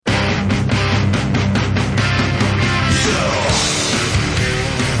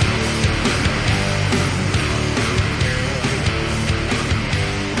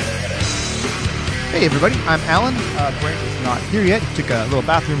Hey everybody, I'm Alan. Brent is not here yet. He took a little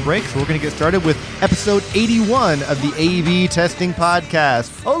bathroom break, so we're going to get started with episode 81 of the A/B Testing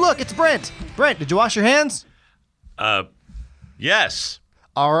Podcast. Oh look, it's Brent. Brent, did you wash your hands? Yes.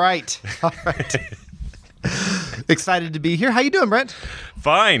 All right. Excited to be here. How you doing, Brent?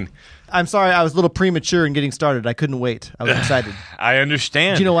 Fine. I'm sorry, I was a little premature in getting started. I couldn't wait. I was excited. I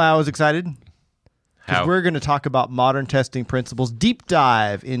understand. Do you know why I was excited? How? Because we're going to talk about modern testing principles, deep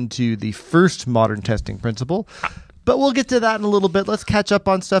dive into the first modern testing principle. But we'll get to that in a little bit. Let's catch up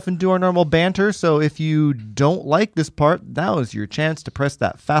on stuff and do our normal banter. So if you don't like this part, now is your chance to press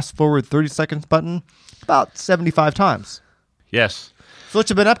that fast forward 30 seconds button about 75 times. Yes. So what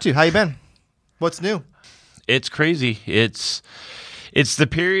you been up to? How you been? What's new? It's crazy. It's the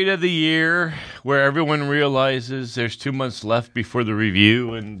period of the year where everyone realizes there's 2 months left before the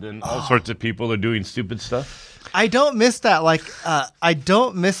review, and then all sorts of people are doing stupid stuff. I don't miss that. I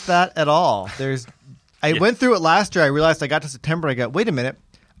don't miss that at all. I went through it last year. I realized I got to September. I got, wait a minute.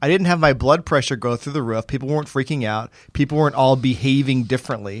 I didn't have my blood pressure go through the roof. People weren't freaking out. People weren't all behaving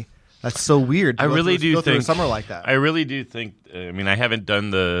differently. That's so weird. I really do go through a think summer like that. I really do think. I mean, I haven't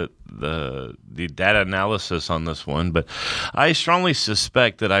done the data analysis on this one, but I strongly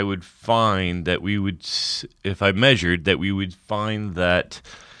suspect that I would find that we would, if I measured, that we would find that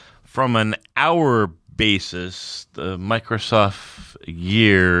from an hour basis, the Microsoft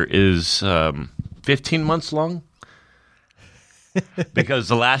year is 15 months long. Because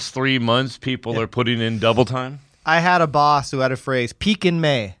the last 3 months, people are putting in double time. I had a boss who had a phrase, peak in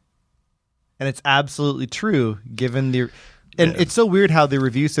May. And it's absolutely true, given the... And it's so weird how the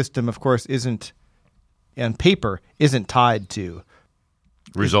review system, of course, isn't, on paper, isn't tied to...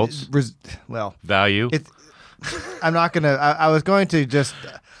 Results? Value? I'm not going to... I was going to just...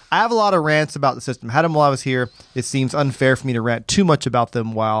 I have a lot of rants about the system. I had them while I was here. It seems unfair for me to rant too much about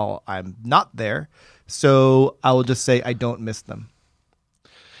them while I'm not there. So I will just say I don't miss them.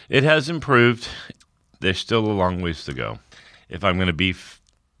 It has improved. There's still a long ways to go. If I'm going to be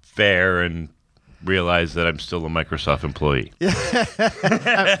fair and realize that I'm still a Microsoft employee.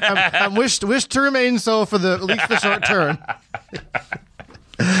 I'm wish to remain so for at least the short term.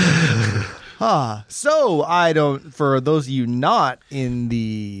 So I don't. For those of you not in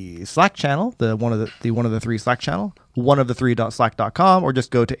the Slack channel, the one of the three Slack channel, oneofthe3.slack.com, or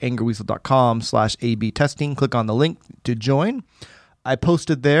just go to angryweasel.com/AB testing. Click on the link to join. I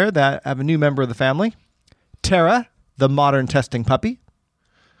posted there that I have a new member of the family, Tara, the modern testing puppy.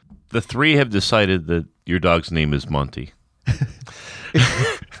 The three have decided that your dog's name is Monty.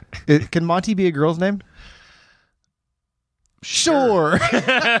 Can Monty be a girl's name? Sure.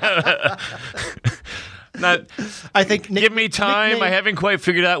 I think. Give me time. Nickname. I haven't quite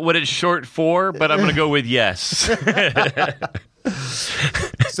figured out what it's short for, but I'm going to go with yes.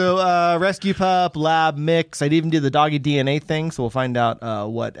 So, rescue pup, lab mix. I even did the doggy DNA thing, so we'll find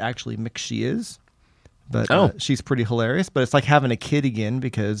out what actually mix she is. But she's pretty hilarious. But it's like having a kid again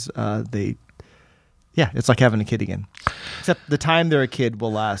because it's like having a kid again. Except the time they're a kid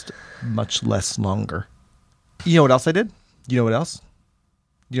will last much less longer. You know what else I did? You know what else?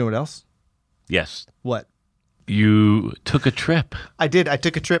 Yes. What? You took a trip. I did. I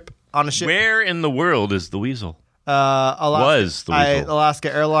took a trip on a ship. Where in the world is the Weasel?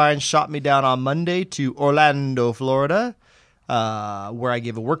 Alaska Airlines shot me down on Monday to Orlando, Florida, where I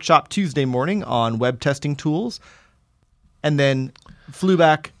gave a workshop Tuesday morning on web testing tools, and then flew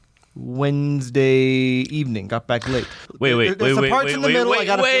back Wednesday evening. Got back late. There's some parts in the middle I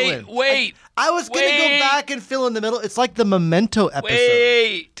got to fill in. I was going to go back and fill in the middle. It's like the Memento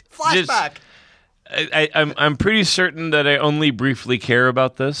episode. Flashback. I'm pretty certain that I only briefly care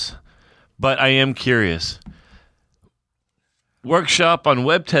about this, but I am curious. Workshop on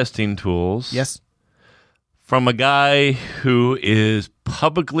web testing tools. Yes. From a guy who is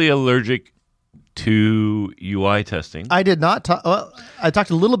publicly allergic to UI testing. I did not talk. Well, I talked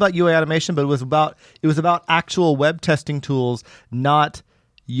a little about UI automation, but it was about actual web testing tools, not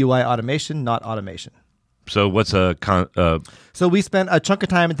UI automation, not automation. So what's So we spent a chunk of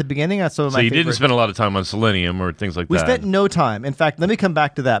time at the beginning on some of my So you didn't spend a lot of time on Selenium or things like that? We spent no time. In fact, let me come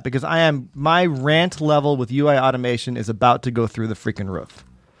back to that because my rant level with UI automation is about to go through the freaking roof.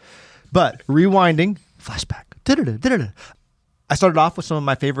 But rewinding, flashback. I started off with some of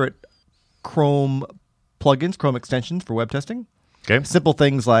my favorite Chrome plugins, Chrome extensions for web testing. Okay. Simple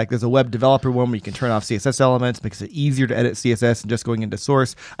things like there's a web developer one where you can turn off CSS elements, makes it easier to edit CSS and just going into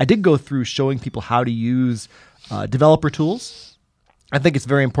source. I did go through showing people how to use developer tools. I think it's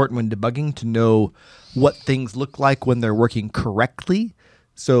very important when debugging to know what things look like when they're working correctly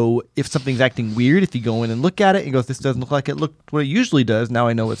So if something's acting weird, if you go in and look at it and goes, this doesn't look like it looked what it usually does, now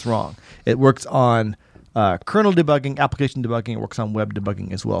I know it's wrong. It works on kernel debugging, application debugging. It works on web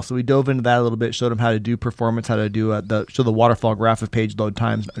debugging as well. So we dove into that a little bit, showed them how to do performance, how to do show the waterfall graph of page load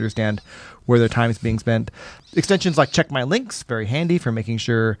times, understand where their time is being spent. Extensions like Check My Links, very handy for making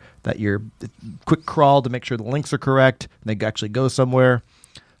sure that your quick crawl to make sure the links are correct and they actually go somewhere.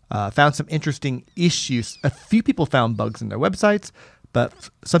 Found some interesting issues. A few people found bugs in their websites, but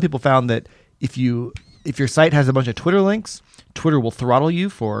some people found that if your site has a bunch of Twitter links, Twitter will throttle you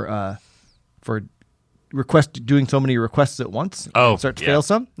for doing so many requests at once. Oh, start to fail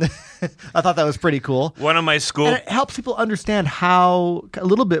some. I thought that was pretty cool. One of my school, and it helps people understand a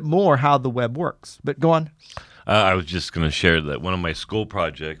little bit more how the web works. But go on. I was just going to share that one of my school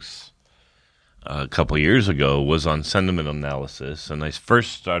projects a couple years ago was on sentiment analysis, and I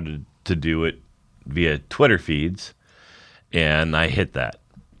first started to do it via Twitter feeds, and I hit that.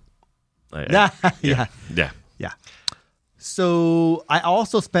 Yeah. So I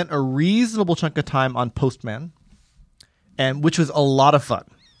also spent a reasonable chunk of time on Postman, and which was a lot of fun.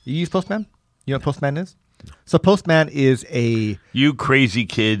 You use Postman? You know what Postman is? So Postman is You crazy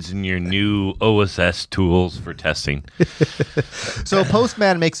kids and your new OSS tools for testing. So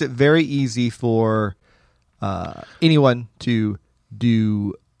Postman makes it very easy for anyone to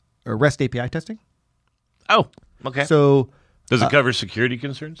do REST API testing. Oh, okay. So does it cover security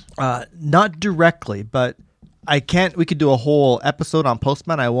concerns? not directly, but we could do a whole episode on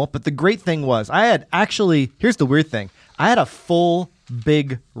Postman. I won't. But the great thing was here's the weird thing. I had a full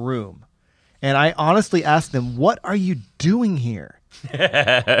big room. And I honestly asked them, what are you doing here?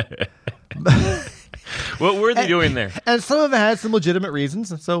 What were they doing there? And some of it had some legitimate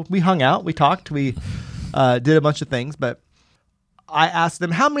reasons. And so we hung out, we talked, we did a bunch of things. But I asked them,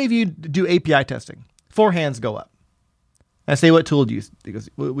 how many of you do API testing? 4 hands go up. And I say, what tool do you use? He goes,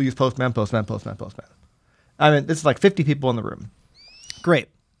 we use Postman. I mean, this is like 50 people in the room. Great.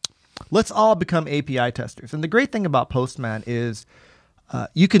 Let's all become API testers. And the great thing about Postman is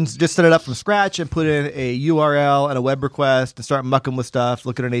you can just set it up from scratch and put in a URL and a web request and start mucking with stuff,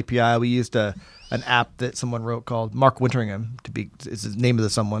 look at an API. We used an app that someone wrote called Mark Winteringham, is the name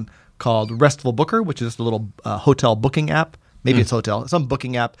of someone, called Restful Booker, which is just a little hotel booking app. Maybe it's hotel, some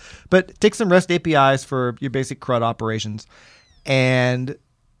booking app. But take some REST APIs for your basic CRUD operations. And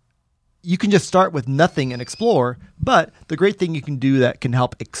you can just start with nothing and explore. But the great thing you can do that can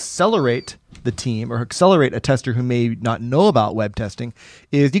help accelerate the team or accelerate a tester who may not know about web testing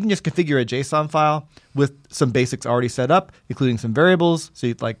is you can just configure a JSON file with some basics already set up, including some variables. So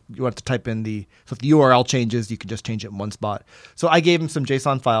you want to type in so if the URL changes, you can just change it in one spot. So I gave him some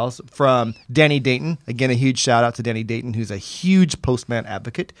JSON files from Danny Dayton. Again, a huge shout out to Danny Dayton, who's a huge Postman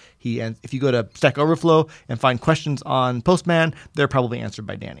advocate. And if you go to Stack Overflow and find questions on Postman, they're probably answered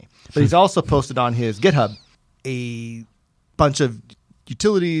by Danny. But he's also posted on his GitHub a bunch of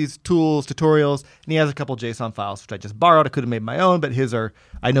utilities, tools, tutorials, and he has a couple JSON files, which I just borrowed. I could have made my own, but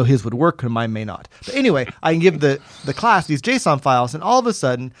I know his would work and mine may not. But anyway, I can give the class these JSON files, and all of a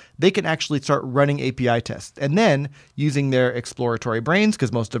sudden, they can actually start running API tests. And then, using their exploratory brains,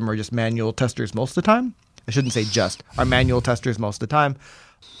 because most of them are just manual testers most of the time. I shouldn't say just, are manual testers most of the time.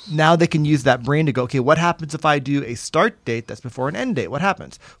 Now they can use that brain to go, okay, what happens if I do a start date that's before an end date? What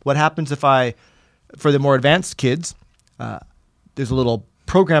happens? What happens if for the more advanced kids, there's a little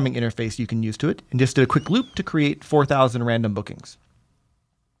programming interface you can use to it, and just did a quick loop to create 4,000 random bookings,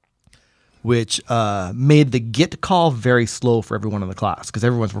 which made the Git call very slow for everyone in the class because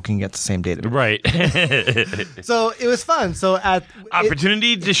everyone's working against the same database. Right. So it was fun. So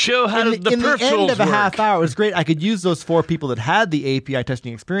opportunity to show how the perf tools work. In the end of a half hour, it was great. I could use those 4 people that had the API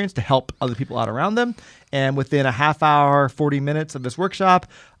testing experience to help other people out around them. And within a half hour, 40 minutes of this workshop,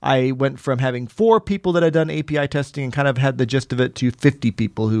 I went from having 4 people that had done API testing and kind of had the gist of it to 50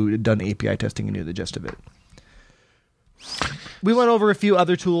 people who had done API testing and knew the gist of it. We went over a few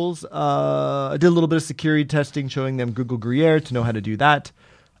other tools. I did a little bit of security testing, showing them Google Gruyere to know how to do that,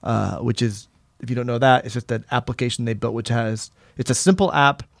 which is, if you don't know that, it's just an application they built, it's a simple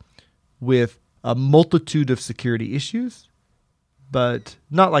app with a multitude of security issues, but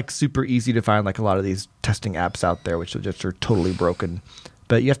not like super easy to find like a lot of these testing apps out there, which are totally broken.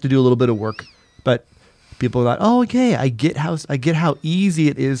 But you have to do a little bit of work. But people are like, oh, okay, I get how easy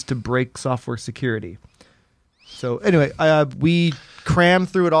it is to break software security. So anyway, we crammed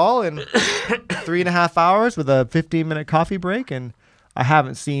through it all in 3.5 hours with a 15-minute coffee break, and I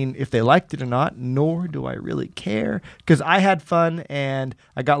haven't seen if they liked it or not, nor do I really care, because I had fun and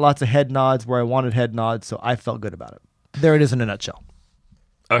I got lots of head nods where I wanted head nods, so I felt good about it. There it is in a nutshell.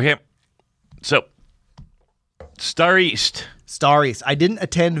 Okay. So Star East. Star East. I didn't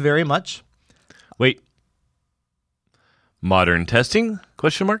attend very much. Wait. Modern testing?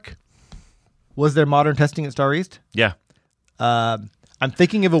 Question mark? Was there modern testing at Star East? Yeah. I'm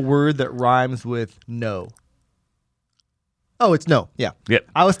thinking of a word that rhymes with no. Oh, it's no. Yeah. Yep.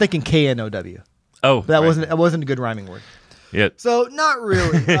 I was thinking KNOW. Oh, That right. wasn't a good rhyming word. Yep. So not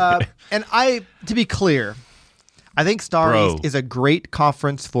really. And to be clear, I think Star Bro. East is a great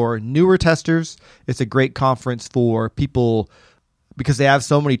conference for newer testers. It's a great conference for people because they have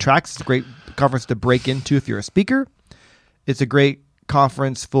so many tracks. It's a great conference to break into if you're a speaker. It's a great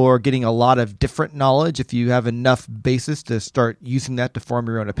conference for getting a lot of different knowledge if you have enough basis to start using that to form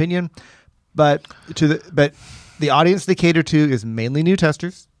your own opinion. But the audience they cater to is mainly new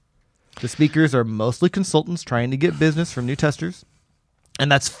testers. The speakers are mostly consultants trying to get business from new testers. And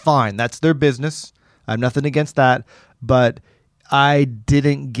that's fine. That's their business. I have nothing against that. But I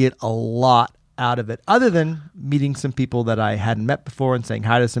didn't get a lot out of it other than meeting some people that I hadn't met before and saying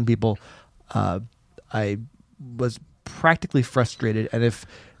hi to some people. I was practically frustrated. And if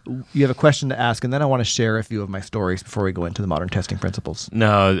you have a question to ask, and then I want to share a few of my stories before we go into the modern testing principles.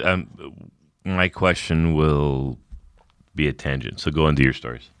 No, my question will be a tangent. So go into your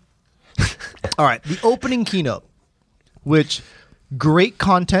stories. All right. The opening keynote, which great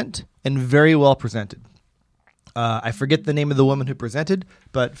content and very well presented. I forget the name of the woman who presented,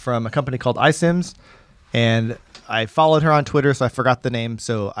 but from a company called iSims. And I followed her on Twitter, so I forgot the name.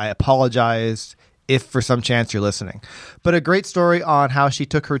 So I apologize if for some chance you're listening. But a great story on how she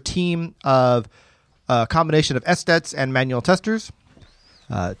took her team of a combination of STETs and manual testers,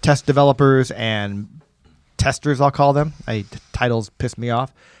 test developers and testers, I'll call them. Titles piss me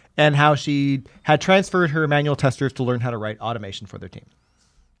off. And how she had transferred her manual testers to learn how to write automation for their team.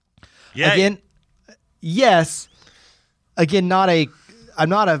 Yeah. Again, yes. Again, I'm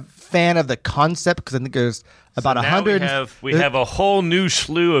not a fan of the concept because I think there's about 100. We have a whole new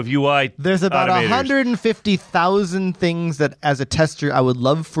slew of UI. There's about automators. 150,000 things that, as a tester, I would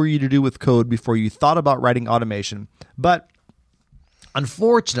love for you to do with code before you thought about writing automation. But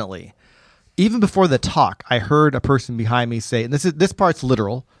unfortunately, even before the talk, I heard a person behind me say, and this part's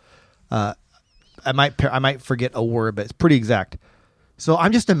literal. I might forget a word, but it's pretty exact. So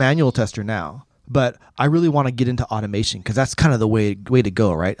I'm just a manual tester now, but I really want to get into automation because that's kind of the way to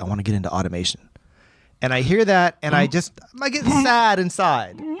go, right? I want to get into automation. And I hear that, and I get sad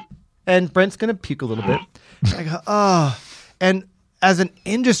inside. And Brent's going to puke a little bit. I go, oh. And as an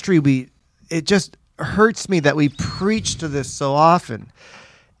industry, it just hurts me that we preach to this so often.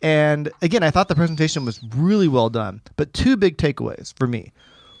 And again, I thought the presentation was really well done, but two big takeaways for me.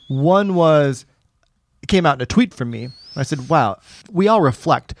 One was, it came out in a tweet from me. I said, wow, we all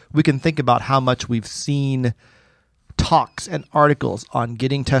reflect. We can think about how much we've seen talks and articles on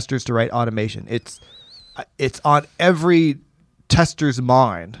getting testers to write automation. It's on every tester's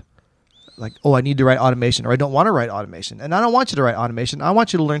mind. Like, oh, I need to write automation, or I don't want to write automation. And I don't want you to write automation. I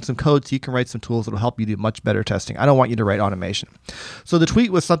want you to learn some code so you can write some tools that will help you do much better testing. I don't want you to write automation. So the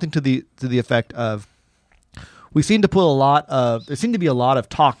tweet was something to the effect of, there seem to be a lot of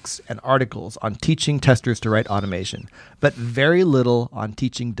talks and articles on teaching testers to write automation, but very little on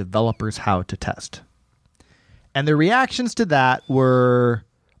teaching developers how to test. And the reactions to that were,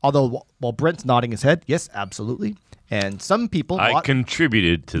 although while Brent's nodding his head, yes, absolutely. And some people... I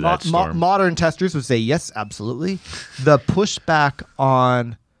contributed to that storm. Modern testers would say, yes, absolutely. The pushback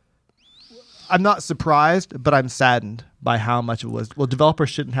on... I'm not surprised, but I'm saddened by how much it was. Well, developers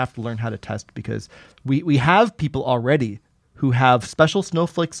shouldn't have to learn how to test because we have people already who have special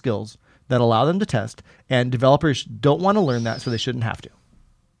Snowflake skills that allow them to test, and developers don't want to learn that, so they shouldn't have to.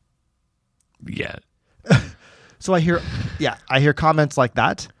 Yeah. So I hear comments like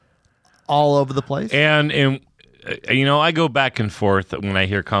that all over the place. And I go back and forth when I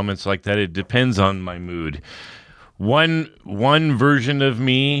hear comments like that. It depends on my mood. One version of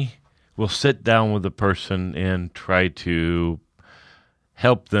me will sit down with a person and try to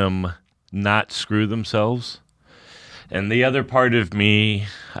help them not screw themselves. And the other part of me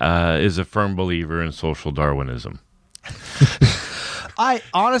is a firm believer in social Darwinism. I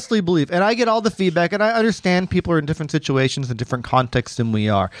honestly believe, and I get all the feedback, and I understand people are in different situations and different contexts than we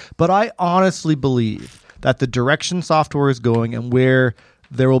are, but I honestly believe that the direction software is going and where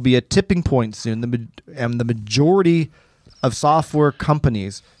there will be a tipping point soon, and the majority of software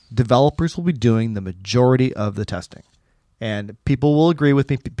companies, developers will be doing the majority of the testing. And people will agree with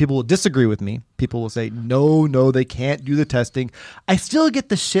me. People will disagree with me. People will say, no, they can't do the testing. I still get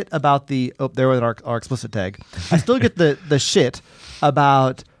the shit about there with our explicit tag. I still get the shit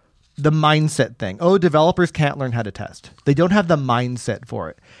about the mindset thing. Oh, developers can't learn how to test. They don't have the mindset for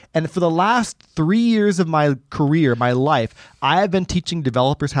it. And for the last 3 years of my career, my life, I have been teaching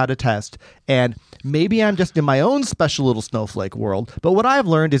developers how to test. And maybe I'm just in my own special little snowflake world. But what I've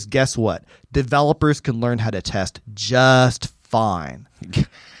learned is, guess what? Developers can learn how to test just fine.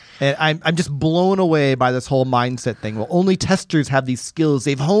 And I'm just blown away by this whole mindset thing. Well, only testers have these skills.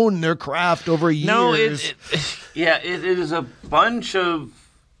 They've honed their craft over years. No, it is a bunch of.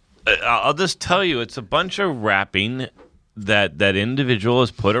 I'll just tell you, it's a bunch of wrapping that individual has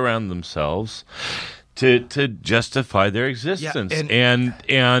put around themselves to justify their existence. Yeah,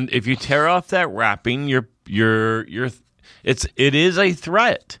 and if you tear off that wrapping, it is a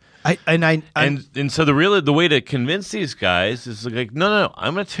threat. And so the way to convince these guys is like, no,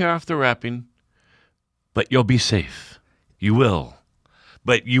 I'm going to tear off the wrapping, but you'll be safe. You will,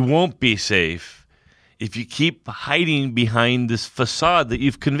 but you won't be safe if you keep hiding behind this facade that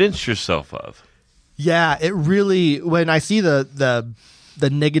you've convinced yourself of. Yeah, it really, when I see the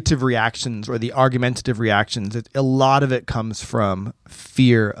negative reactions or the argumentative reactions, a lot of it comes from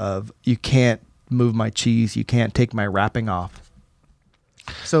fear of, you can't move my cheese, you can't take my wrapping off.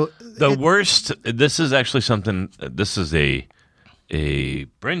 So the worst, this is actually something, this is a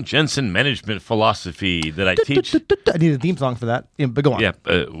Brent Jensen management philosophy that I teach. I need a theme song for that, but go on. Yeah,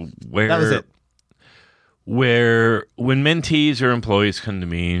 that was it. Where when mentees or employees come to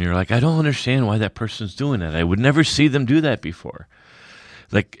me and you're like, I don't understand why that person's doing that. I would never see them do that before.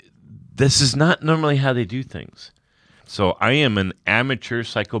 Like, this is not normally how they do things. So I am an amateur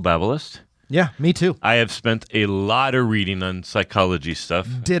psychobabblist. Yeah, me too. I have spent a lot of reading on psychology stuff.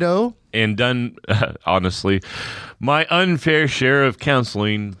 Ditto. And done, honestly, my unfair share of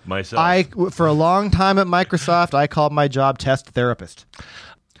counseling myself. For a long time at Microsoft, I called my job test therapist.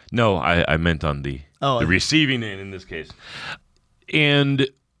 No, I meant on the receiving end in this case. And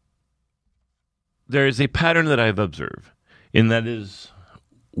there is a pattern that I've observed, and that is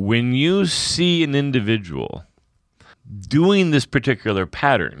when you see an individual doing this particular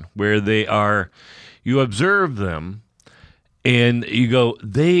pattern where you observe them and you go,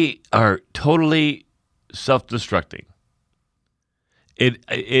 they are totally self-destructing.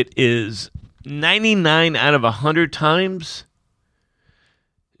 It is 99 out of 100 times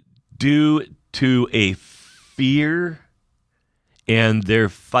due to a fear and their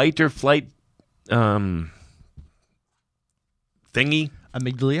fight or flight thingy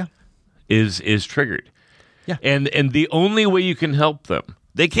amygdala is triggered. Yeah. And the only way you can help them,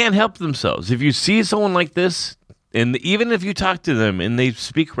 they can't help themselves. If you see someone like this, and even if you talk to them and they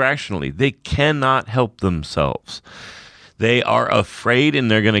speak rationally, they cannot help themselves. They are afraid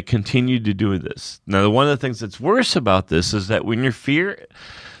and they're going to continue to do this. Now, one of the things that's worse about this is that when you're fear...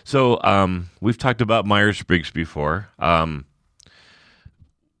 So we've talked about Myers-Briggs before. I'm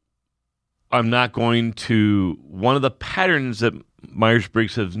not going to... One of the patterns that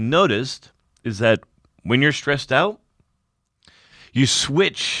Myers-Briggs has noticed is that when you're stressed out, you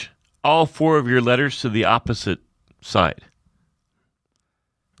switch all 4 of your letters to the opposite side.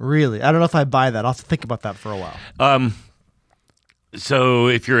 Really? I don't know if I buy that. I'll have to think about that for a while. So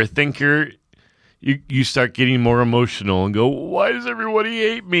if you're a thinker... You start getting more emotional and go, why does everybody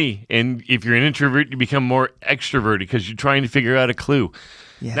hate me? And if you're an introvert, you become more extroverted because you're trying to figure out a clue.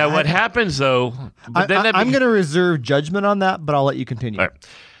 Yeah, now, what happens, though... I'm going to reserve judgment on that, but I'll let you continue. All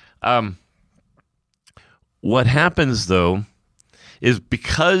right. What happens, though, is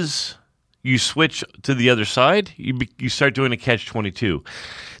because you switch to the other side, you start doing a catch-22.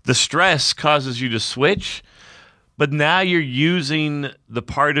 The stress causes you to switch... But now you're using the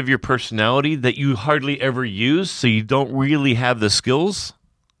part of your personality that you hardly ever use, so you don't really have the skills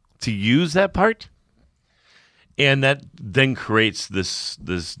to use that part. And that then creates this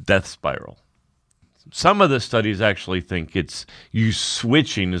death spiral. Some of the studies actually think it's you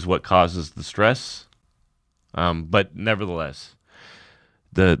switching is what causes the stress. But nevertheless,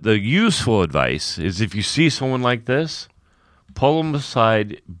 the useful advice is if you see someone like this, pull them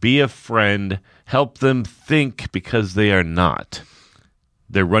aside, be a friend, help them think because they are not.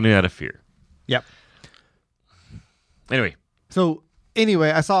 They're running out of fear. Yep.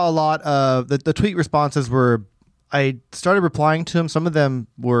 Anyway, I saw a lot of the tweet responses were, I started replying to them. Some of them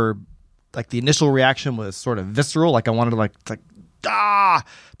were like the initial reaction was sort of visceral. Like I wanted to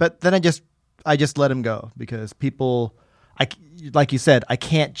but then I just let them go because people, like you said, I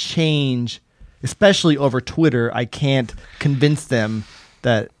can't change, especially over Twitter. I can't convince them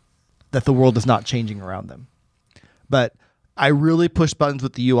that the world is not changing around them. But I really push buttons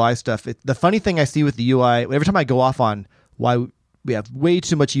with the UI stuff. The funny thing I see with the UI, every time I go off on why we have way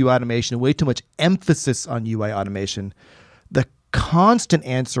too much UI automation, way too much emphasis on UI automation, constant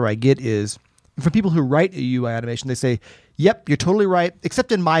answer I get is from people who write a UI automation, they say, yep, you're totally right,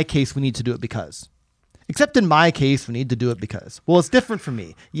 except in my case, we need to do it because. Except in my case, we need to do it because. Well, it's different for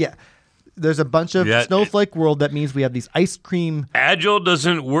me. Yeah. There's a bunch of snowflake world that means we have these ice cream. Agile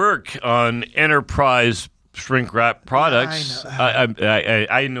doesn't work on enterprise shrink wrap products.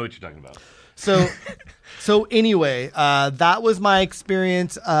 I know what you're talking about. So anyway, that was my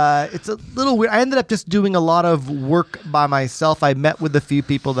experience. It's a little weird. I ended up just doing a lot of work by myself. I met with a few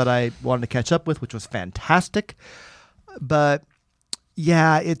people that I wanted to catch up with, which was fantastic. But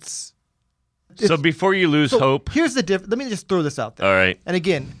yeah, it's so before you lose hope. Here's the difference. Let me just throw this out there. All right. And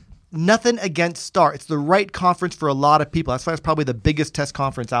again, nothing against STAR. It's the right conference for a lot of people. That's why it's probably the biggest test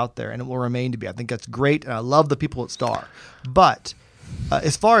conference out there, and it will remain to be. I think that's great, and I love the people at STAR. But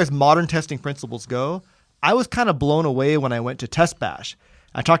as far as modern testing principles go, I was kind of blown away when I went to Test Bash.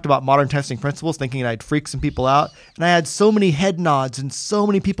 I talked about modern testing principles, thinking I'd freak some people out, and I had so many head nods and so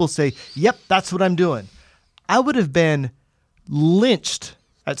many people say, yep, that's what I'm doing. I would have been lynched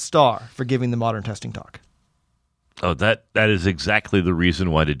at STAR for giving the modern testing talk. Oh, that is exactly the reason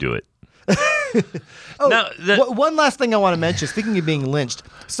why to do it. One last thing I want to mention, speaking of being lynched,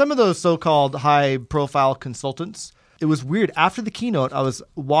 some of those so-called high-profile consultants, it was weird. After the keynote, I was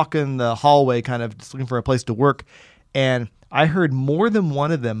walking the hallway kind of just looking for a place to work, and I heard more than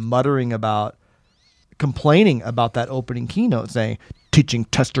one of them complaining about that opening keynote, saying, teaching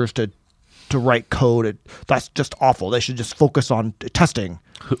testers to write code, that's just awful. They should just focus on testing.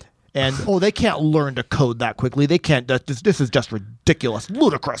 And, they can't learn to code that quickly. They can't. This is just ridiculous,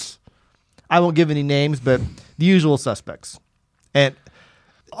 ludicrous. I won't give any names, but the usual suspects. And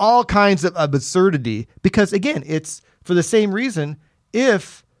all kinds of absurdity, because, again, it's for the same reason.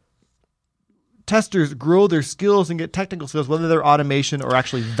 If testers grow their skills and get technical skills, whether they're automation or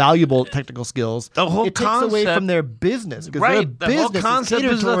actually valuable technical skills, it takes away from their business. Right. The whole concept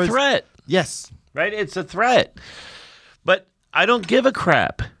is a threat. Yes. Right? It's a threat. But I don't give a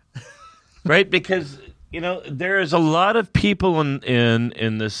crap. Right? Because, there is a lot of people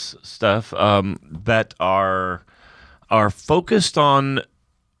in this stuff that are focused on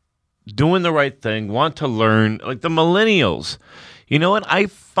doing the right thing, want to learn, like the millennials. You know what? I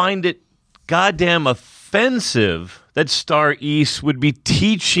find it goddamn offensive that Star East would be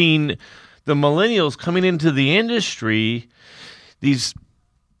teaching the millennials coming into the industry these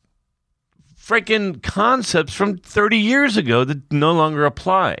freaking concepts from 30 years ago that no longer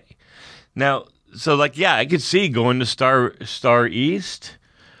apply. Now, so I could see going to Star East,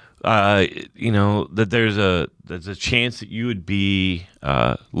 that there's a chance that you would be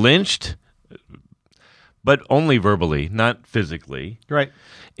lynched, but only verbally, not physically. Right.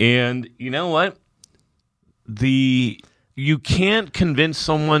 And you know what? You can't convince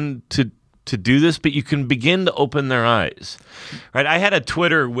someone to do this, but you can begin to open their eyes. Right? I had a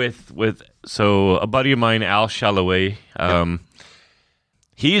Twitter with a buddy of mine, Al Shalloway.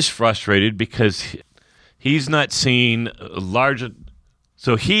 He's frustrated because he's not seeing large.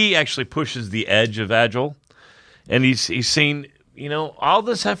 So he actually pushes the edge of Agile, and he's saying, all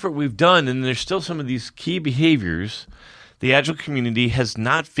this effort we've done, and there's still some of these key behaviors the Agile community has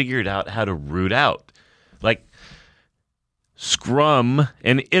not figured out how to root out, like Scrum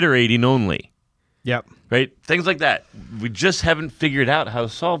and iterating only. Yep. Right? Things like that. We just haven't figured out how to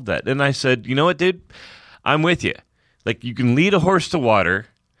solve that. And I said, you know what, dude? I'm with you. Like, you can lead a horse to water.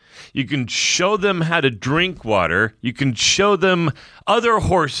 You can show them how to drink water. You can show them other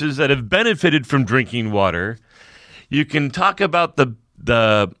horses that have benefited from drinking water. You can talk about the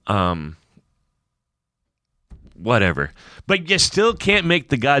whatever. But you still can't make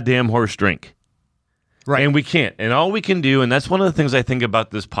the goddamn horse drink. Right. And we can't. And all we can do, and that's one of the things I think about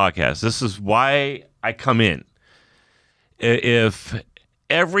this podcast. This is why I come in. If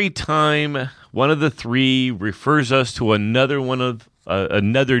every time one of the three refers us to another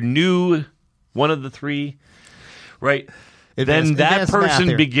new one of the three, right? Then that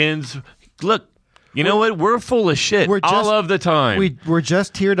person begins, look, you know what? We're full of shit all of the time. We're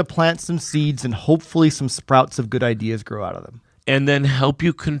just here to plant some seeds and hopefully some sprouts of good ideas grow out of them. And then help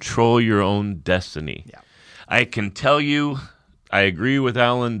you control your own destiny. Yeah. I can tell you, I agree with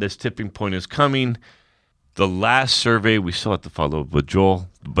Alan, this tipping point is coming. The last survey, we still have to follow up with Joel,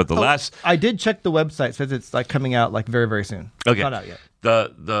 but I did check the website. It says it's coming out very, very soon. Okay. Not out yet.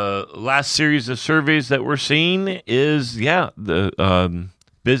 The last series of surveys that we're seeing is, the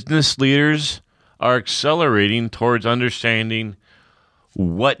business leaders are accelerating towards understanding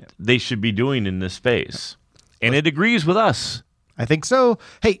what they should be doing in this space. And it agrees with us. I think so.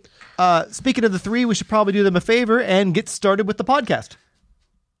 Hey, speaking of the three, we should probably do them a favor and get started with the podcast.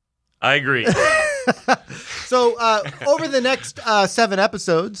 I agree. So over the next 7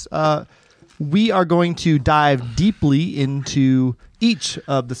 episodes, we are going to dive deeply into each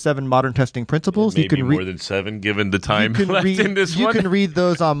of the 7 modern testing principles. Maybe more than 7, given the time left in this one. You can read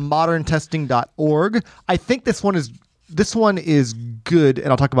those on moderntesting.org. I think this one is good, and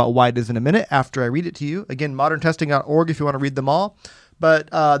I'll talk about why it is in a minute after I read it to you. Again, moderntesting.org if you want to read them all.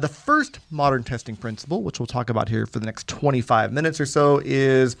 But the first modern testing principle, which we'll talk about here for the next 25 minutes or so,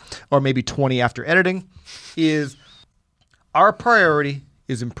 is, or maybe 20 after editing, is our priority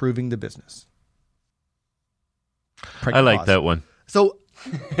is improving the business. I like that one. So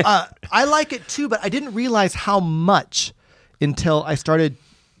I like it too, but I didn't realize how much until I started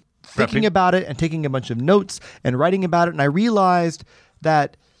thinking about it and taking a bunch of notes and writing about it. And I realized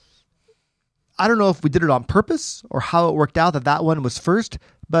that I don't know if we did it on purpose or how it worked out that one was first,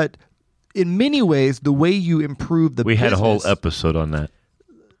 but in many ways, the way you improve the business... We had a whole episode on that.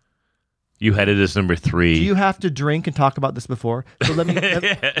 You had it as number 3. Do you have to drink and talk about this before? So let me...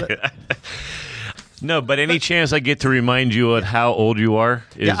 No, but any chance I get to remind you of how old you are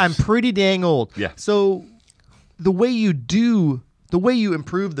is... Yeah, I'm pretty dang old. Yeah. So the way you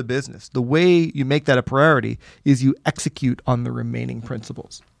improve the business, the way you make that a priority is you execute on the remaining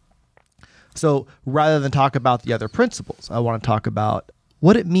principles. So rather than talk about the other principles, I want to talk about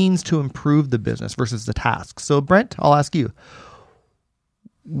what it means to improve the business versus the task. So Brent, I'll ask you.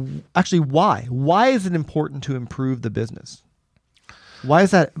 Actually, why? Why is it important to improve the business? Why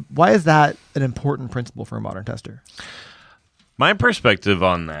is that an important principle for a modern tester? My perspective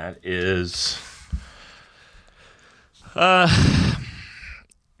on that is the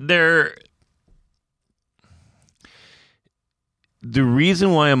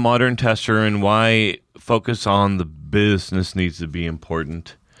reason why a modern tester and why focus on the business needs to be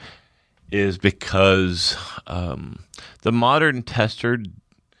important is because the modern tester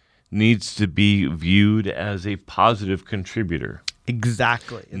needs to be viewed as a positive contributor.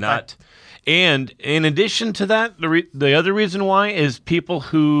 Exactly. And in addition to that, the other reason why is people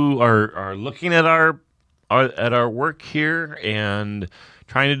who are looking at our work here and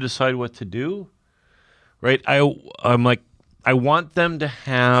trying to decide what to do. Right? I'm like, I want them to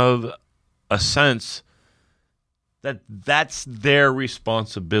have a sense that that's their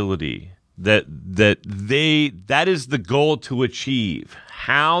responsibility. That is the goal to achieve.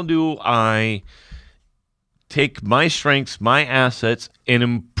 How do I take my strengths, my assets, and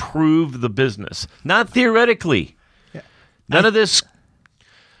improve the business? Not theoretically. Yeah. None of this.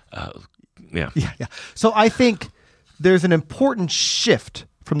 Yeah. So I think there's an important shift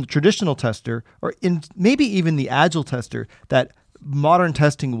from the traditional tester, or in maybe even the agile tester, that modern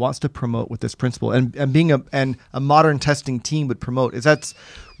testing wants to promote with this principle, and being a modern testing team would promote, is that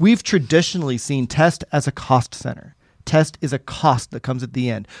we've traditionally seen test as a cost center. Test is a cost that comes at the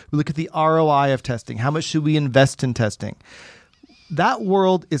end. We look at the ROI of testing. How much should we invest in testing? That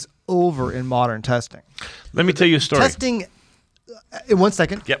world is over in modern testing. Let me tell you a story. Testing, in 1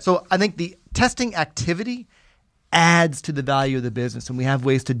 second. Yep. So I think the testing activity adds to the value of the business, and we have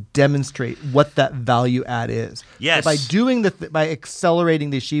ways to demonstrate what that value add is. Yes. So by accelerating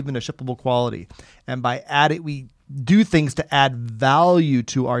the achievement of shippable quality, and we do things to add value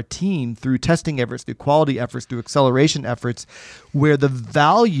to our team through testing efforts, through quality efforts, through acceleration efforts, where the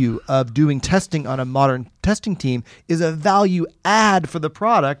value of doing testing on a modern testing team is a value add for the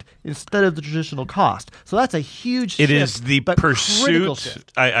product instead of the traditional cost. So that's a huge shift. It is the pursuit.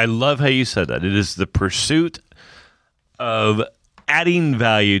 I love how you said that. It is the pursuit of adding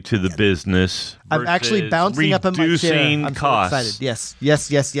value to the business. I'm actually bouncing up in my chair. I'm costs. so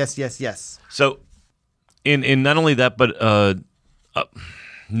excited. Yes. So, in not only that, but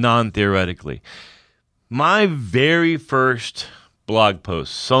non-theoretically, my very first blog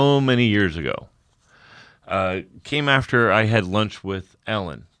post so many years ago came after I had lunch with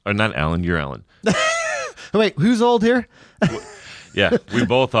Alan. Or not Alan, you're Alan. Wait, who's old here? Yeah, we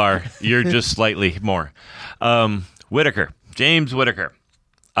both are. You're just slightly more. Whitaker, James Whitaker.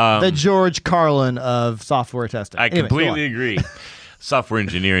 The George Carlin of software testing. I completely agree. Software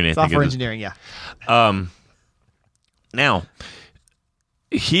engineering, I think. Software engineering, yeah. Now,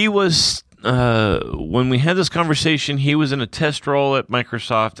 he was, when we had this conversation, he was in a test role at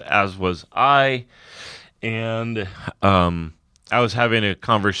Microsoft, as was I. And I was having a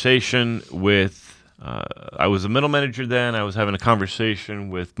conversation with, I was a middle manager then. I was having a conversation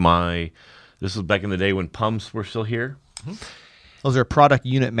with this was back in the day when pumps were still here. Mm-hmm. Those are product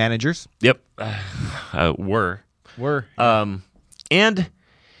unit managers. Yep. Were. And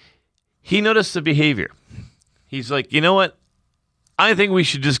he noticed the behavior. He's like, you know what? I think we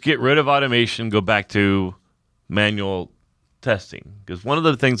should just get rid of automation, go back to manual testing. Because one of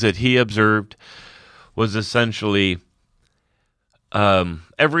the things that he observed was essentially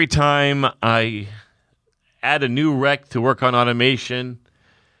every time I add a new rec to work on automation,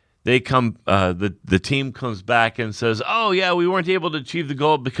 they come. The team comes back and says, "Oh yeah, we weren't able to achieve the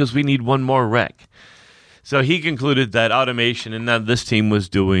goal because we need one more rec." So he concluded that automation, and now this team was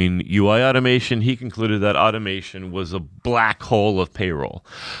doing UI automation. He concluded that automation was a black hole of payroll,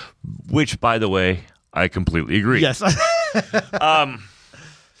 which, by the way, I completely agree. Yes.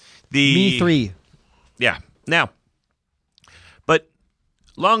 Me three. Yeah. Now, but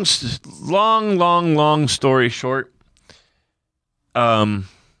long story short, I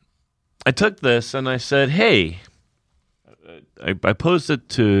took this and I said, "Hey," I posed it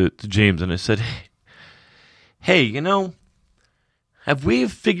to James and I said, "Hey, have we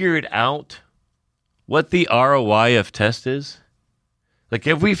figured out what the ROI of test is? Like,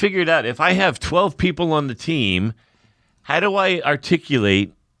 have we figured out if I have 12 people on the team, how do I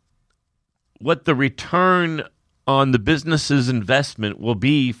articulate what the return on the business's investment will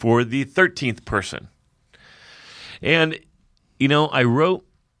be for the 13th person?" And, I wrote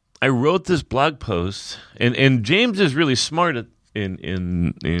this blog post, and James is really smart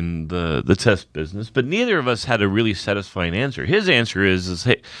in the test business, but neither of us had a really satisfying answer. His answer is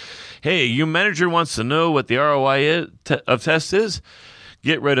hey, your manager wants to know what the ROI of test is,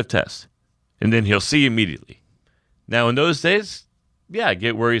 get rid of test, and then he'll see immediately. Now, in those days, yeah, I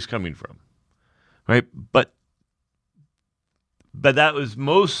get where he's coming from, right? But that was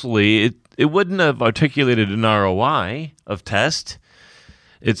mostly, it wouldn't have articulated an ROI of test.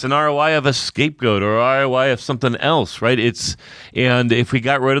 It's an ROI of a scapegoat or ROI of something else, right? And if we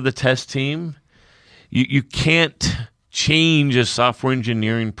got rid of the test team, you can't change a software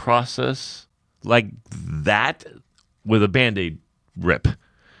engineering process like that with a Band-Aid rip,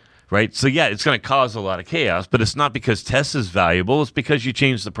 right? So yeah, it's going to cause a lot of chaos, but it's not because test is valuable. It's because you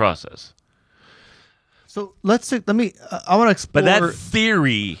change the process. So I want to explore. But that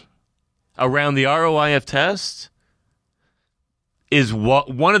theory around the ROI of test is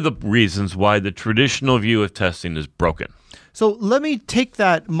one of the reasons why the traditional view of testing is broken. So let me take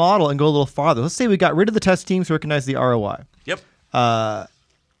that model and go a little farther. Let's say we got rid of the test teams to recognize the ROI. Yep.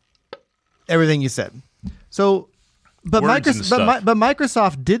 Everything you said. So, but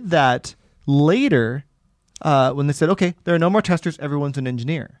Microsoft did that later when they said, okay, there are no more testers, everyone's an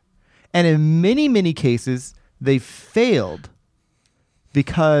engineer. And in many, many cases, they failed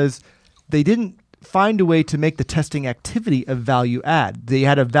because they didn't find a way to make the testing activity a value add. They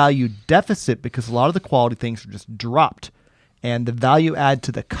had a value deficit because a lot of the quality things were just dropped, and the value add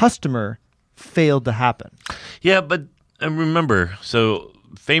to the customer failed to happen. Yeah, but remember, so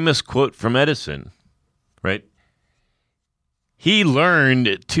famous quote from Edison, right? He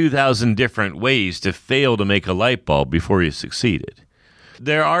learned 2,000 different ways to fail to make a light bulb before he succeeded.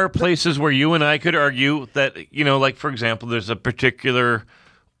 There are places where you and I could argue that, like, for example, there's a particular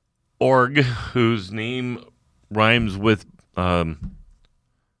org whose name rhymes with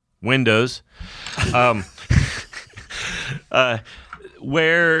Windows,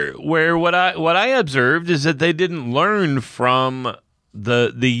 where what I observed is that they didn't learn from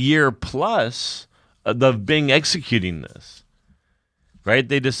the year plus of Bing executing this, right?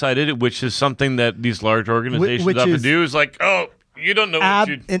 They decided, which is something that these large organizations often do, is like, oh, you don't know what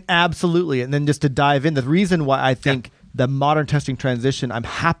you... And absolutely. And then just to dive in, the reason why I think the modern testing transition, I'm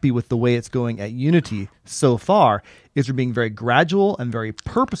happy with the way it's going at Unity so far, is we're being very gradual and very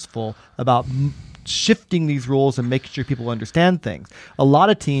purposeful about shifting these roles and making sure people understand things. A lot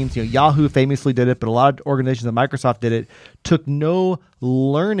of teams, Yahoo famously did it, but a lot of organizations at Microsoft did it, took no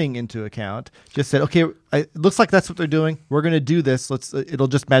learning into account, just said, okay, it looks like that's what they're doing. We're going to do this. It'll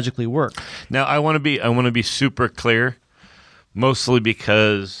just magically work. Now, I want to be super clear, mostly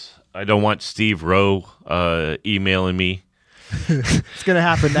because I don't want Steve Rowe emailing me. It's going to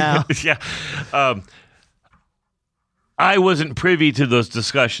happen now. Yeah. I wasn't privy to those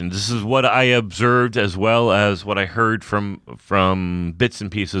discussions. This is what I observed as well as what I heard from bits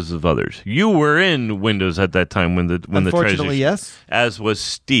and pieces of others. You were in Windows at that time when the transition, yes, as was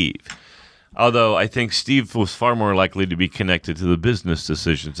Steve. Although I think Steve was far more likely to be connected to the business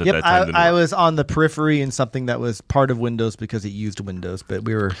decisions at that time. Than I was on the periphery in something that was part of Windows because it used Windows, but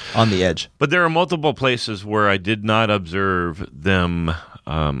we were on the edge. But there are multiple places where I did not observe them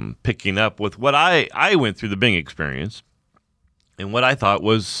picking up with what I went through the Bing experience and what I thought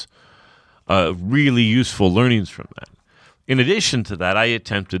was really useful learnings from that. In addition to that, I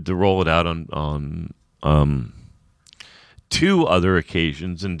attempted to roll it out on 2 other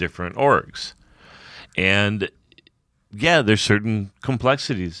occasions in different orgs. And yeah, there's certain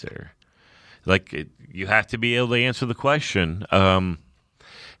complexities there. Like you have to be able to answer the question,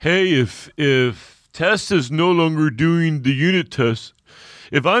 hey, if Test is no longer doing the unit test.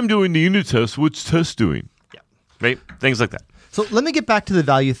 If I'm doing the unit test, what's test doing? Yeah. Right? Things like that. So let me get back to the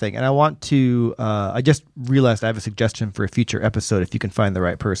value thing. And I want to, I just realized I have a suggestion for a future episode if you can find the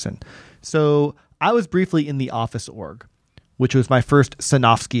right person. So I was briefly in the Office org, which was my first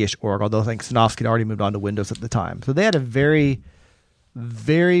Sanofsky-ish org, although I think Sanofsky had already moved on to Windows at the time. So they had a very,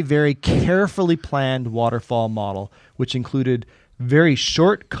 very, very carefully planned waterfall model, which included very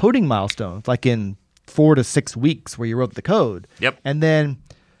short coding milestones, like in 4 to 6 weeks where you wrote the code. Yep. And then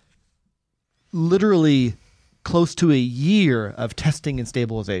literally close to a year of testing and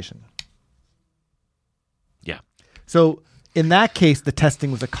stabilization. Yeah. So in that case, the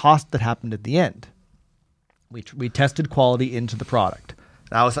testing was a cost that happened at the end. We tested quality into the product.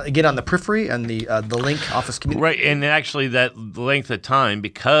 Now, again, on the periphery and the link Office community. Right, and actually that length of time,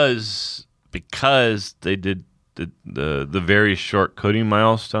 because they did the very short coding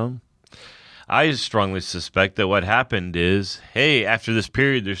milestone, I strongly suspect that what happened is, hey, after this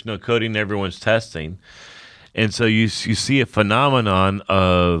period, there's no coding, everyone's testing. And so you see a phenomenon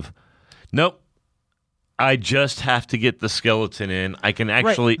of, nope, I just have to get the skeleton in. I can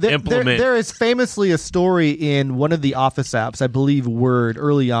actually implement. There is famously a story in one of the Office apps, I believe Word,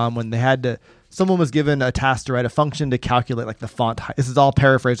 early on when they had to, someone was given a task to write a function to calculate like the font height. This is all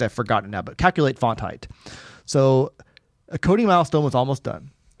paraphrased, I've forgotten now, but calculate font height. So a coding milestone was almost done.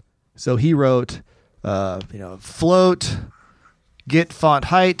 So he wrote, float, get font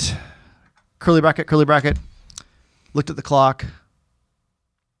height, curly bracket, looked at the clock,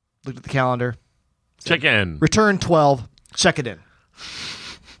 looked at the calendar. Check in. Return 12, check it in.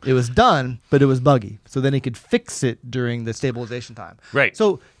 It was done, but it was buggy. So then he could fix it during the stabilization time. Right.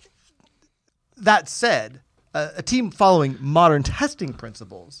 So that said, a team following modern testing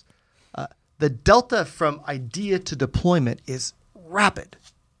principles, the delta from idea to deployment is rapid.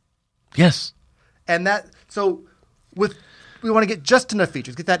 Yes. And we want to get just enough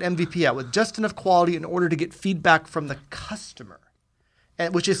features, get that MVP out with just enough quality in order to get feedback from the customer.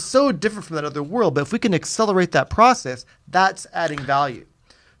 And which is so different from that other world. But if we can accelerate that process, that's adding value.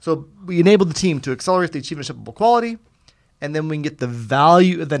 So we enable the team to accelerate the achievement of shippable quality, and then we can get the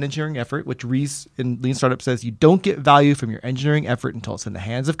value of that engineering effort, which Reese in Lean Startup says you don't get value from your engineering effort until it's in the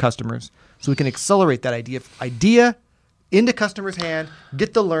hands of customers. So we can accelerate that idea into customer's hand,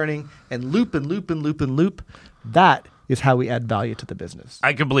 get the learning, and loop and loop and loop and loop. That is how we add value to the business.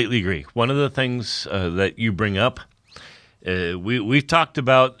 I completely agree. One of the things that you bring up, we've talked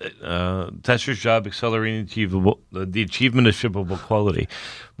about tester's job accelerating the achievement of shippable quality.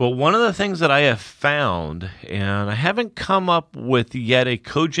 But one of the things that I have found, and I haven't come up with yet a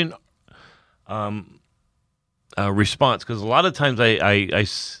cogent response, because a lot of times I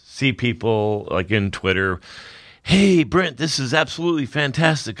see people like in Twitter, hey, Brent, this is absolutely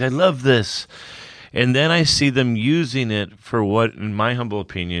fantastic. I love this. And then I see them using it for what, in my humble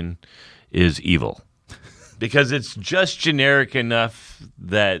opinion, is evil. Because it's just generic enough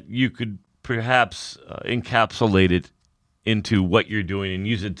that you could perhaps encapsulate it into what you're doing and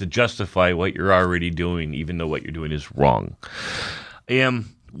use it to justify what you're already doing, even though what you're doing is wrong. And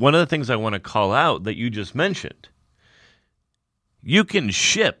one of the things I want to call out that you just mentioned, you can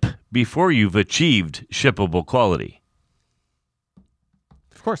ship before you've achieved shippable quality.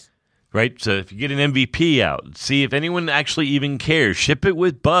 Of course. Right? So if you get an MVP out, see if anyone actually even cares. Ship it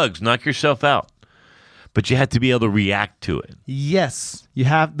with bugs. Knock yourself out. But you have to be able to react to it. Yes. You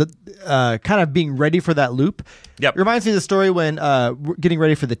have the kind of being ready for that loop. Yep. It reminds me of the story when we're getting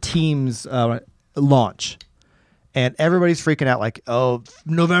ready for the Teams launch. And everybody's freaking out like, oh,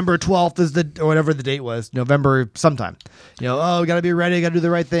 November 12th is or whatever the date was, November sometime. We got to be ready, got to do the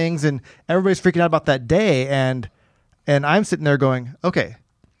right things. And everybody's freaking out about that day. And I'm sitting there going, okay,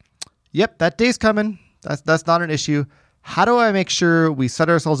 yep, that day's coming. That's not an issue. How do I make sure we set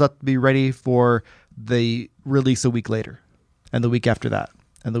ourselves up to be ready for the release a week later and the week after that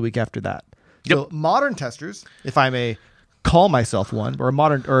and the week after that? Yep. So modern testers, if I may call myself one,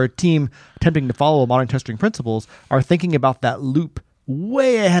 or a team attempting to follow modern testing principles, are thinking about that loop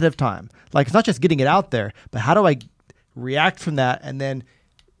way ahead of time. Like, it's not just getting it out there, but how do I react from that and then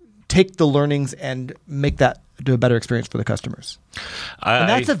take the learnings and make that do a better experience for the customers? And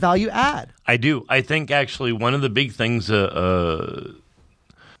that's a value add. I do. I think actually one of the big things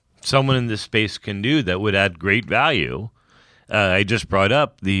someone in this space can do that would add great value, I just brought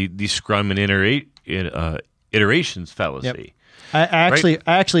up the Scrum and iterations fallacy. Yep. I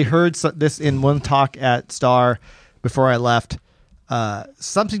actually heard this in one talk at Star before I left.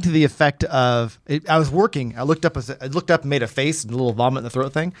 Something to the effect of, I was working. I looked up and made a face and a little vomit in the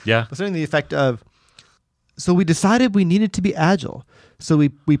throat thing. Yeah. But something to the effect of, So we decided we needed to be agile. So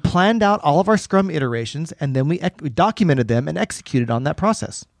we planned out all of our Scrum iterations, and then we documented them and executed on that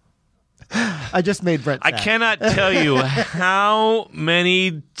process. I just made Brent sad. I cannot tell you how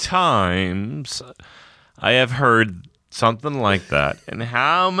many times I have heard something like that, and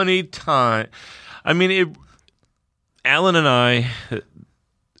how many times. I mean, Alan and I,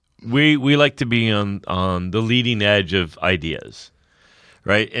 we like to be on the leading edge of ideas,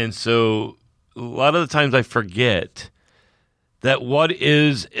 right? And so a lot of the times I forget that what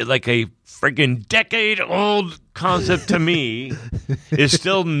is like a freaking decade-old concept to me is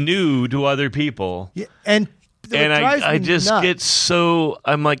still new to other people. Yeah, and I just nuts. get so,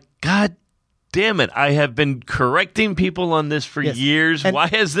 I'm like, God damn it. I have been correcting people on this for years. And why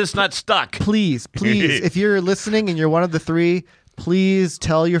has this not stuck? Please, if you're listening and you're one of the three, please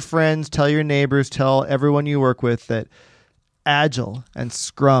tell your friends, tell your neighbors, tell everyone you work with that Agile and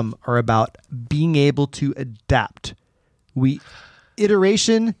Scrum are about being able to adapt.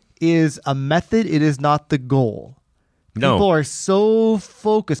 Iteration is a method. It is not the goal. No. People are so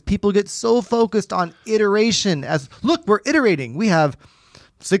focused. People get so focused on iteration as, look, we're iterating. We have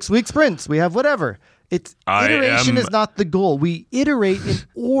 6-week sprints. We have whatever. Iteration is not the goal. We iterate in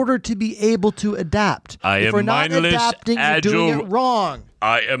order to be able to adapt. If we're not adapting, you're doing it wrong.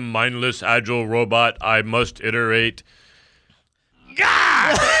 I am mindless, agile robot. I must iterate.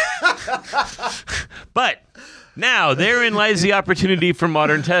 But now, therein lies the opportunity for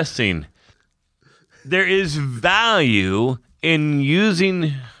modern testing. There is value in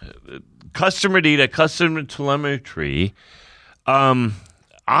using customer data, customer telemetry. I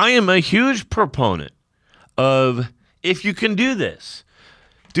am a huge proponent of, if you can do this,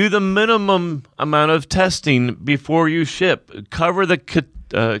 do the minimum amount of testing before you ship. Cover the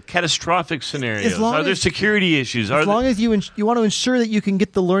catastrophic scenarios. Are there security issues? As long as you want to ensure that you can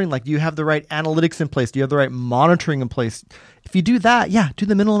get the learning, like do you have the right analytics in place? Do you have the right monitoring in place? If you do that, do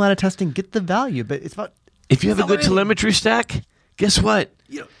the minimal amount of testing, get the value. But it's about, if you have a good telemetry stack, guess what?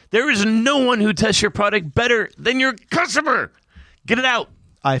 There is no one who tests your product better than your customer. Get it out.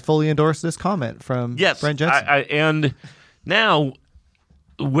 I fully endorse this comment from Brent Jensen. And now,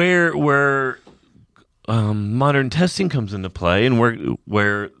 where modern testing comes into play, and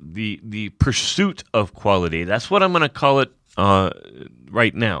where the pursuit of quality, that's what I'm going to call it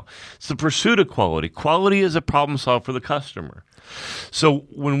right now. It's the pursuit of quality. Quality is a problem solved for the customer. So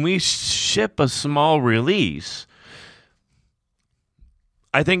when we ship a small release,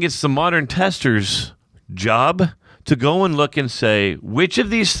 I think it's the modern tester's job to go and look and say, which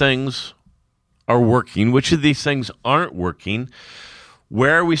of these things are working, which of these things aren't working,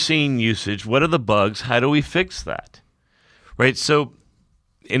 where are we seeing usage, what are the bugs, how do we fix that, right? So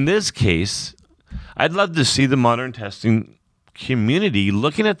in this case, I'd love to see the modern testing community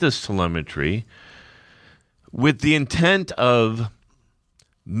looking at this telemetry with the intent of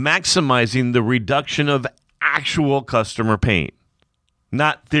maximizing the reduction of actual customer pain,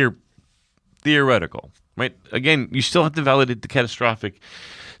 not theoretical. Right? Again, you still have to validate the catastrophic.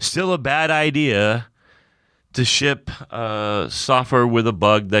 Still a bad idea to ship software with a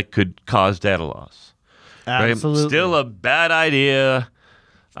bug that could cause data loss. Absolutely. Right? Still a bad idea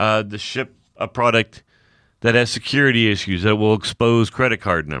to ship a product that has security issues that will expose credit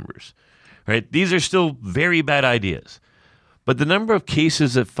card numbers. Right? These are still very bad ideas. But the number of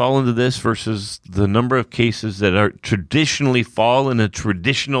cases that fall into this versus the number of cases that are traditionally fall in a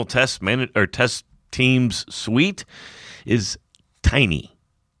traditional test team's suite is tiny.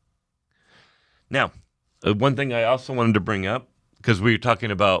 Now, one thing I also wanted to bring up, because we were talking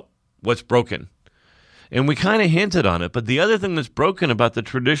about what's broken, and we kind of hinted on it, but the other thing that's broken about the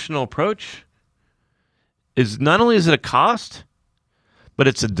traditional approach is not only is it a cost, but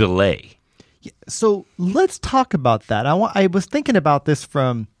it's a delay. So let's talk about that. I was thinking about this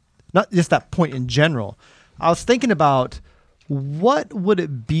from not just that point in general. I was thinking about what would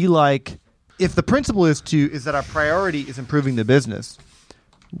it be like if the principle is that our priority is improving the business.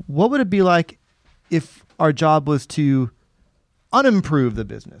 What would it be like if our job was to unimprove the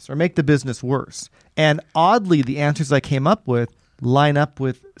business or make the business worse? And oddly, the answers I came up with line up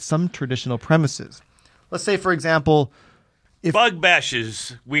with some traditional premises. Let's say, for example, bug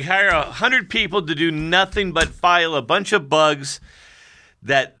bashes. We hire 100 people to do nothing but file a bunch of bugs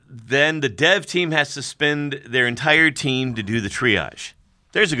that then the dev team has to spend their entire team to do the triage.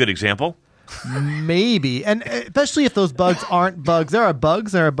 There's a good example. Maybe. And especially if those bugs aren't bugs. There are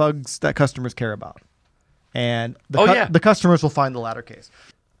bugs that customers care about. And the customers will find the latter case.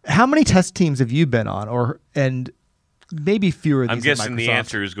 How many test teams have you been on? And maybe fewer of these. I'm guessing the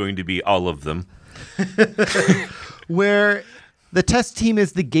answer is going to be all of them. Where the test team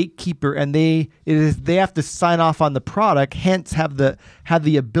is the gatekeeper, and they have to sign off on the product, hence have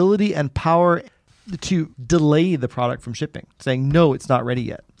the ability and power to delay the product from shipping, saying no, it's not ready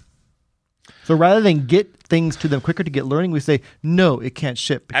yet. So rather than get things to them quicker to get learning, we say no, it can't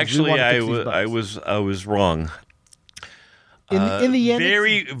ship. Actually, I was wrong. In the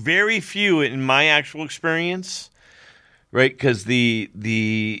end, very few in my actual experience, right? Because the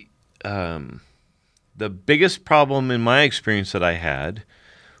biggest problem in my experience that I had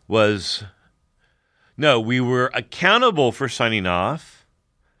was, no, we were accountable for signing off,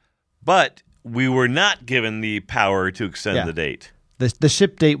 but we were not given the power to extend the date. The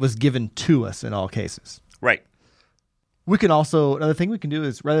ship date was given to us in all cases. Right. We can also, another thing we can do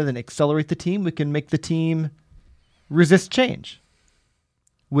is, rather than accelerate the team, we can make the team resist change,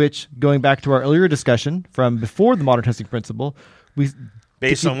 which, going back to our earlier discussion from before the modern testing principle,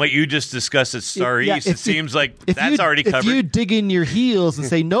 based on what you just discussed at Star East, it seems like that's already covered. If you dig in your heels and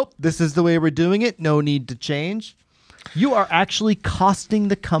say, nope, this is the way we're doing it, no need to change, you are actually costing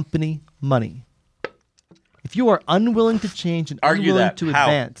the company money. If you are unwilling to change and unwilling to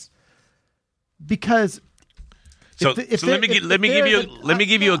advance, because let me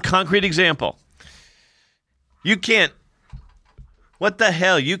give you a concrete example. You can't. What the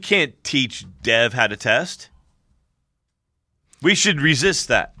hell? You can't teach dev how to test. We should resist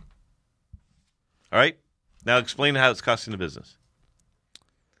that. All right? Now explain how it's costing the business.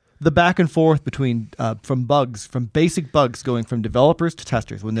 The back and forth between from basic bugs going from developers to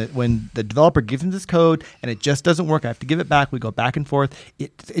testers. When the developer gives me this code and it just doesn't work, I have to give it back. We go back and forth.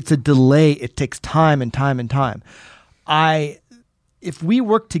 It's a delay. It takes time and time and time. If we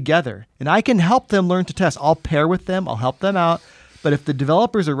work together and I can help them learn to test, I'll pair with them. I'll help them out. But if the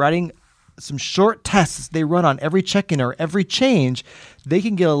developers are writing some short tests they run on every check-in or every change, they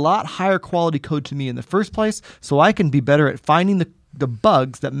can get a lot higher quality code to me in the first place, so I can be better at finding the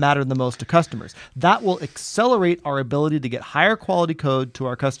bugs that matter the most to customers. That will accelerate our ability to get higher quality code to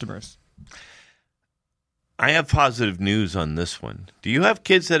our customers. I have positive news on this one. Do you have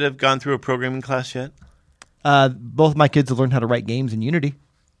kids that have gone through a programming class yet? Both my kids have learned how to write games in Unity.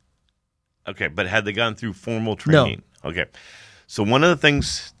 Okay, but had they gone through formal training? No. Okay. So one of the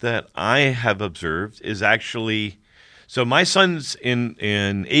things that I have observed is actually, so my son's in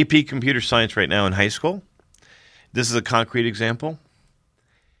AP Computer Science right now in high school. This is a concrete example.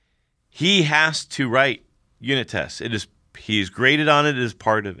 He has to write unit tests. He's graded on it as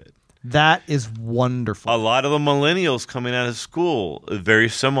part of it. That is wonderful. A lot of the millennials coming out of school are very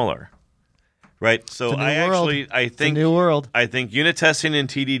similar, right? So I think new world. I think unit testing and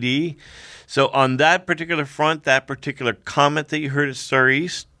TDD. So on that particular front, that particular comment that you heard at Star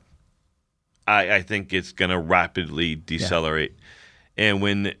East, I think it's going to rapidly decelerate. Yeah.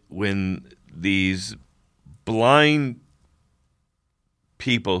 And when these blind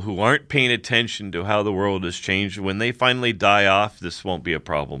people who aren't paying attention to how the world has changed, when they finally die off, this won't be a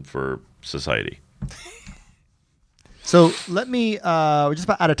problem for society. So let me, we're just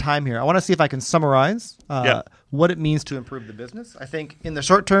about out of time here. I want to see if I can summarize what it means to improve the business. I think in the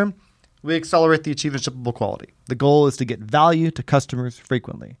short term, we accelerate the achievement of shippable quality. The goal is to get value to customers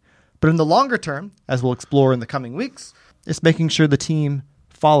frequently. But in the longer term, as we'll explore in the coming weeks, it's making sure the team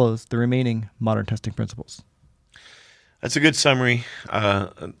follows the remaining modern testing principles. That's a good summary.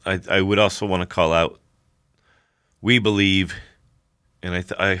 I would also want to call out, we believe, and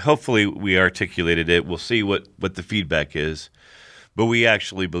I hopefully we articulated it. We'll see what the feedback is. But we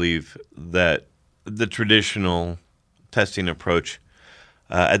actually believe that the traditional testing approach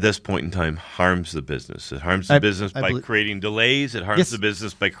at this point in time harms the business. It harms the business by creating delays. It harms the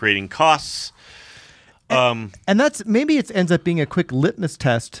business by creating costs. And that's maybe it ends up being a quick litmus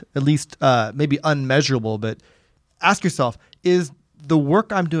test, at least maybe unmeasurable, but ask yourself, is the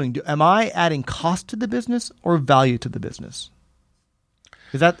work I'm doing, am I adding cost to the business or value to the business?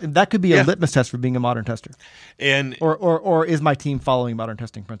 Because that could be a litmus test for being a modern tester. And or is my team following modern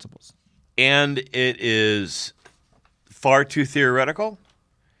testing principles? And it is far too theoretical.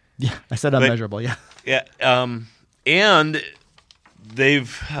 Yeah, I said unmeasurable, yeah. Yeah, and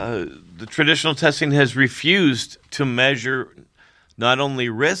they've the traditional testing has refused to measure not only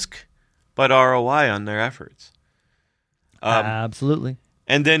risk but ROI on their efforts. Absolutely.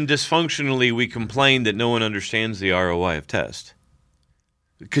 And then dysfunctionally, we complain that no one understands the ROI of test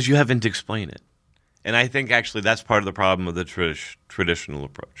because you haven't explained it. And I think actually that's part of the problem of the traditional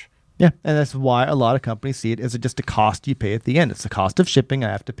approach. Yeah, and that's why a lot of companies see it as just a cost you pay at the end. It's the cost of shipping.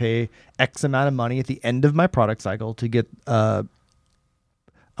 I have to pay X amount of money at the end of my product cycle to get, I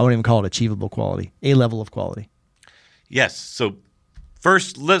won't even call it achievable quality, a level of quality. Yes. So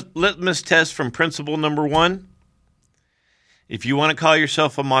first litmus test from principle number 1 If you want to call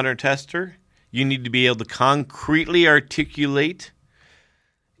yourself a modern tester, you need to be able to concretely articulate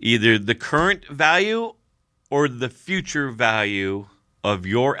either the current value or the future value of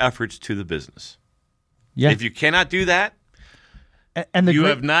your efforts to the business. Yeah. If you cannot do that, and you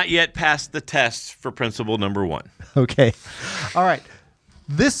have not yet passed the test for principle number 1. Okay. All right.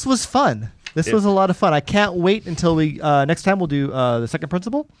 This was fun. This was a lot of fun. I can't wait until we next time we'll do the second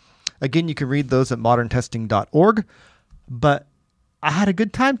principle. Again, you can read those at moderntesting.org. But I had a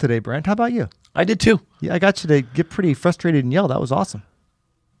good time today, Brent. How about you? I did too. Yeah, I got you to get pretty frustrated and yell. That was awesome.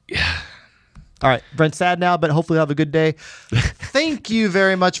 Yeah. All right. Brent's sad now, but hopefully you'll have a good day. Thank you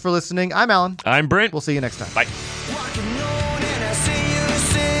very much for listening. I'm Alan. I'm Brent. We'll see you next time. Bye.